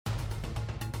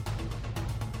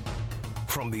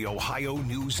From the Ohio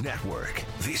News Network,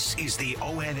 this is the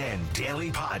ONN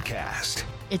Daily Podcast.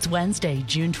 It's Wednesday,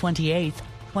 June 28th,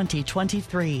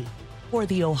 2023. For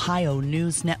the Ohio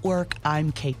News Network,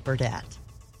 I'm Kate Burdett.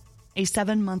 A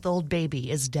 7-month-old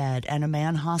baby is dead and a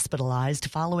man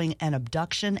hospitalized following an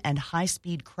abduction and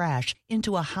high-speed crash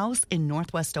into a house in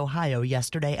northwest Ohio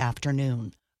yesterday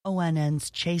afternoon.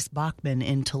 ONN's Chase Bachman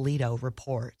in Toledo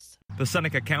reports. The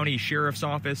Seneca County Sheriff's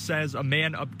Office says a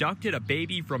man abducted a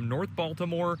baby from North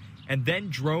Baltimore and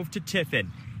then drove to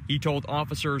Tiffin. He told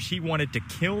officers he wanted to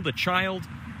kill the child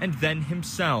and then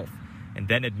himself, and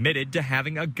then admitted to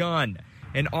having a gun.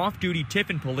 An off-duty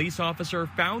Tiffin police officer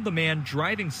found the man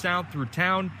driving south through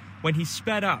town when he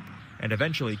sped up and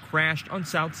eventually crashed on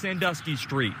South Sandusky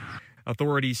Street.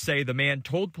 Authorities say the man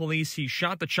told police he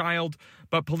shot the child,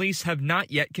 but police have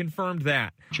not yet confirmed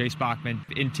that. Chase Bachman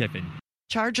in Tiffin.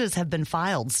 Charges have been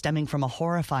filed stemming from a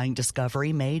horrifying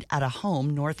discovery made at a home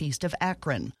northeast of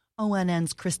Akron.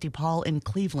 ONN's Christy Paul in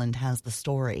Cleveland has the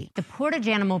story. The Portage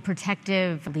Animal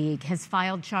Protective League has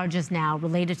filed charges now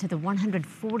related to the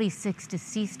 146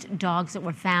 deceased dogs that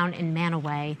were found in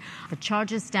Manaway. The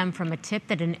charges stem from a tip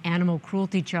that an animal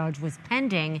cruelty charge was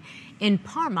pending in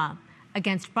Parma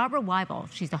against Barbara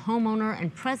Weibel. She's the homeowner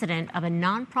and president of a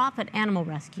nonprofit animal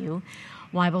rescue.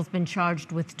 Weibel's been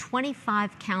charged with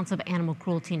 25 counts of animal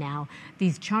cruelty now.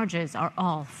 These charges are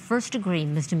all first-degree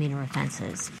misdemeanor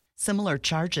offenses. Similar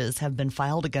charges have been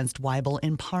filed against Weibel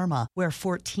in Parma, where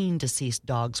 14 deceased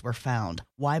dogs were found.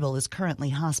 Weibel is currently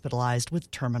hospitalized with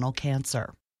terminal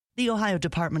cancer. The Ohio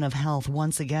Department of Health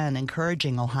once again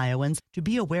encouraging Ohioans to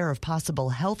be aware of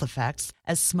possible health effects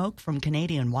as smoke from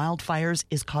Canadian wildfires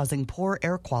is causing poor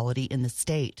air quality in the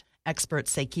state. Experts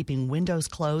say keeping windows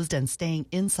closed and staying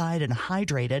inside and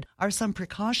hydrated are some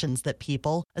precautions that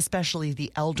people, especially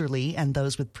the elderly and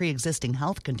those with pre-existing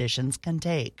health conditions, can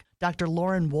take. Dr.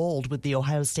 Lauren Wold with the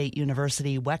Ohio State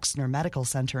University Wexner Medical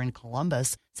Center in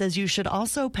Columbus says you should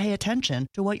also pay attention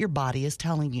to what your body is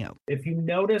telling you. If you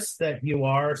notice that you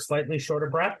are slightly short of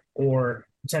breath or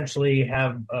potentially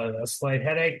have a slight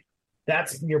headache,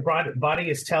 that's your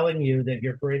body is telling you that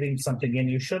you're breathing something in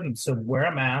you shouldn't. So wear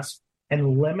a mask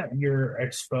and limit your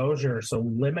exposure, so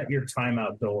limit your time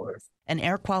outdoors. An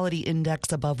air quality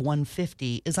index above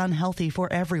 150 is unhealthy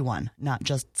for everyone, not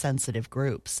just sensitive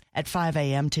groups. At 5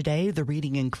 a.m. today, the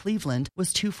reading in Cleveland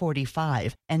was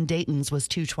 245, and Dayton's was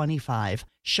 225.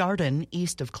 Chardon,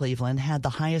 east of Cleveland, had the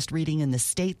highest reading in the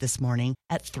state this morning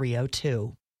at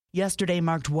 302. Yesterday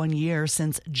marked 1 year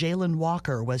since Jalen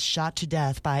Walker was shot to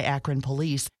death by Akron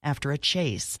police after a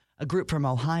chase. A group from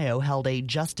Ohio held a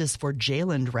Justice for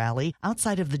Jalen rally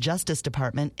outside of the Justice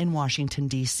Department in Washington,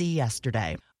 D.C.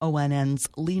 yesterday. ONN's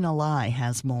Lena Lai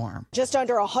has more. Just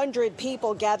under 100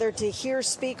 people gathered to hear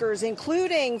speakers,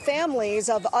 including families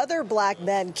of other black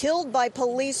men killed by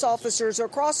police officers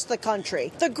across the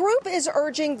country. The group is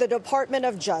urging the Department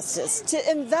of Justice to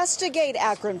investigate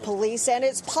Akron police and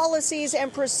its policies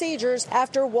and procedures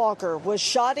after Walker was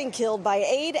shot and killed by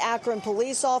 8 Akron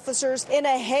police officers in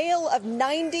a hail of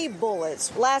 90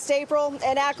 bullets. Last April,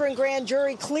 an Akron grand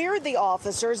jury cleared the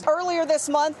officers. Earlier this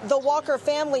month, the Walker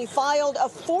family filed a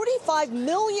 $45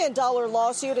 million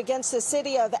lawsuit against the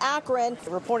city of Akron.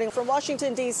 Reporting from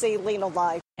Washington, D.C., Lena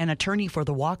Lai. An attorney for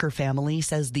the Walker family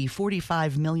says the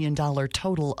 $45 million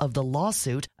total of the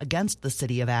lawsuit against the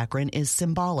city of Akron is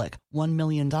symbolic, $1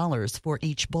 million for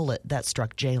each bullet that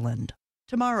struck Jalen.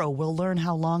 Tomorrow, we'll learn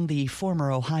how long the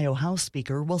former Ohio House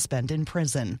Speaker will spend in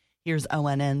prison. Here's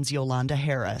ONN's Yolanda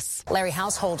Harris. Larry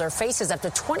Householder faces up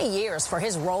to 20 years for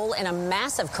his role in a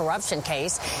massive corruption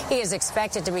case. He is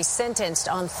expected to be sentenced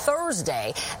on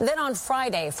Thursday. Then on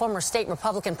Friday, former state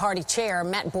Republican Party chair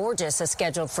Matt Borges is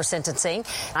scheduled for sentencing.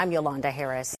 I'm Yolanda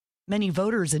Harris. Many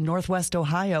voters in Northwest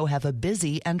Ohio have a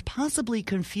busy and possibly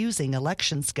confusing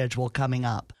election schedule coming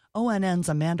up. ONN's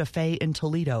Amanda Fay in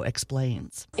Toledo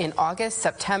explains. In August,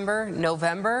 September,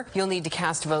 November, you'll need to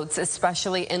cast votes,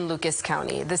 especially in Lucas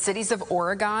County. The cities of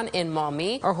Oregon and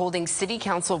Maumee are holding city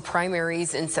council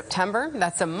primaries in September.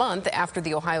 That's a month after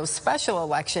the Ohio special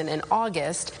election in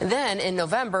August. Then in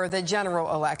November, the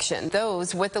general election.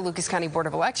 Those with the Lucas County Board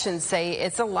of Elections say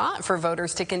it's a lot for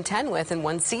voters to contend with in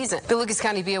one season. The Lucas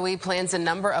County BOE plans a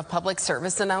number of public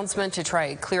service announcements to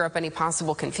try to clear up any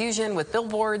possible confusion with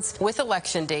billboards, with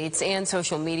election dates, and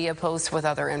social media posts with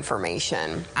other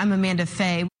information. I'm Amanda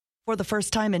Fay. For the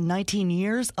first time in 19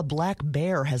 years, a black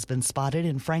bear has been spotted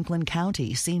in Franklin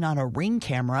County, seen on a Ring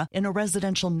camera in a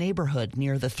residential neighborhood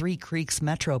near the Three Creeks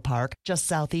Metro Park, just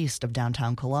southeast of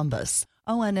downtown Columbus.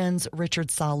 ONN's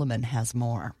Richard Solomon has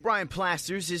more. Brian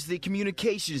Plasters is the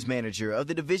communications manager of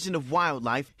the Division of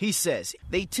Wildlife. He says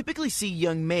they typically see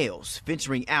young males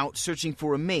venturing out searching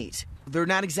for a mate. They're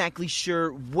not exactly sure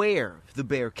where the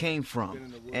bear came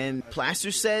from. And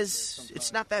Plasters says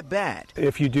it's not that bad.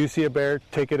 If you do see a bear,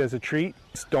 take it as a treat.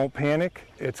 Don't panic.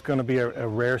 It's going to be a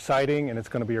rare sighting, and it's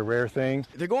going to be a rare thing.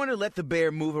 They're going to let the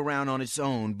bear move around on its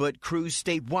own, but crews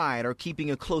statewide are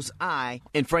keeping a close eye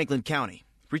in Franklin County.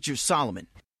 Richard Solomon.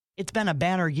 It's been a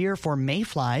banner year for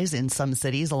mayflies in some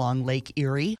cities along Lake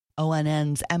Erie.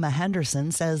 ONN's Emma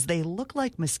Henderson says they look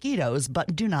like mosquitoes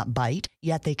but do not bite,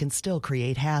 yet they can still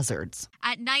create hazards.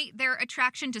 At night, their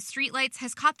attraction to streetlights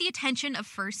has caught the attention of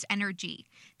First Energy.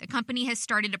 The company has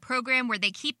started a program where they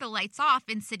keep the lights off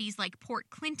in cities like Port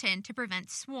Clinton to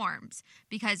prevent swarms,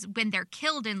 because when they're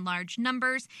killed in large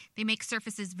numbers, they make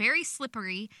surfaces very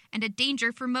slippery and a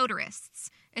danger for motorists,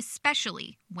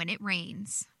 especially when it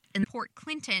rains. In Port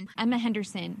Clinton, Emma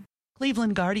Henderson.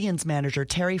 Cleveland Guardians manager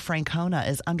Terry Francona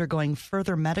is undergoing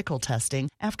further medical testing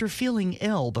after feeling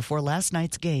ill before last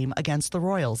night's game against the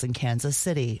Royals in Kansas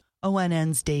City.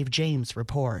 ONN's Dave James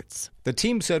reports. The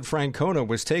team said Francona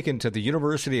was taken to the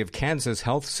University of Kansas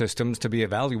Health Systems to be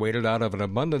evaluated out of an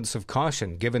abundance of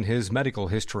caution given his medical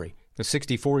history. The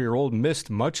 64-year-old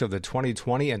missed much of the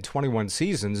 2020 and 21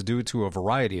 seasons due to a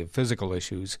variety of physical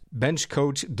issues. Bench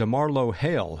coach DeMarlo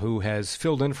Hale, who has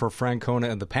filled in for Francona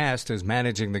in the past, is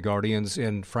managing the Guardians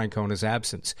in Francona's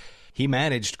absence. He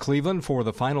managed Cleveland for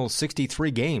the final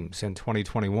 63 games in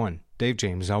 2021. Dave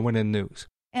James, ONN News.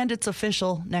 And it's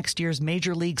official. Next year's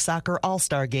Major League Soccer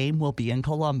All-Star Game will be in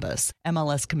Columbus.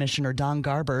 MLS Commissioner Don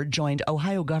Garber joined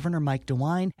Ohio Governor Mike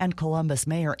DeWine and Columbus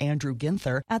Mayor Andrew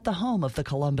Ginther at the home of the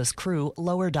Columbus Crew,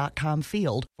 Lower.com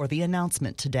Field, for the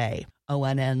announcement today.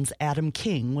 ONN's Adam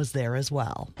King was there as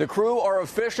well. The Crew are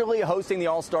officially hosting the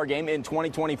All-Star Game in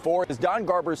 2024, as Don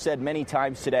Garber said many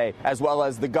times today, as well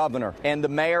as the governor and the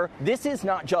mayor. This is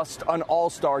not just an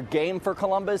All-Star Game for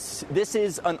Columbus. This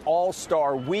is an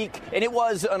All-Star Week, and it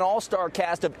was an All-Star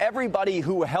cast of everybody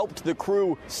who helped the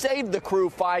Crew, saved the Crew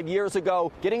 5 years ago,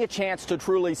 getting a chance to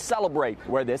truly celebrate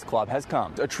where this club has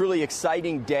come. A truly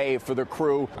exciting day for the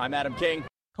Crew. I'm Adam King.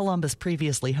 Columbus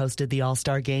previously hosted the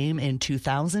All-Star Game in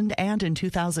 2000 and in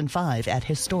 2005 at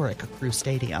historic Crew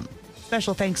Stadium.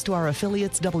 Special thanks to our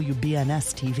affiliates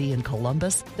WBNS-TV in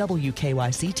Columbus,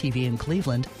 WKYC-TV in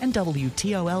Cleveland, and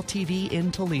WTOL-TV in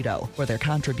Toledo for their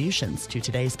contributions to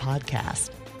today's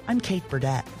podcast. I'm Kate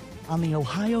Burdett on the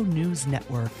Ohio News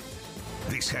Network.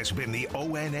 This has been the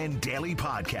ONN Daily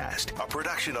Podcast, a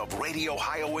production of Radio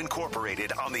Ohio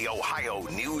Incorporated on the Ohio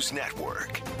News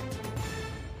Network.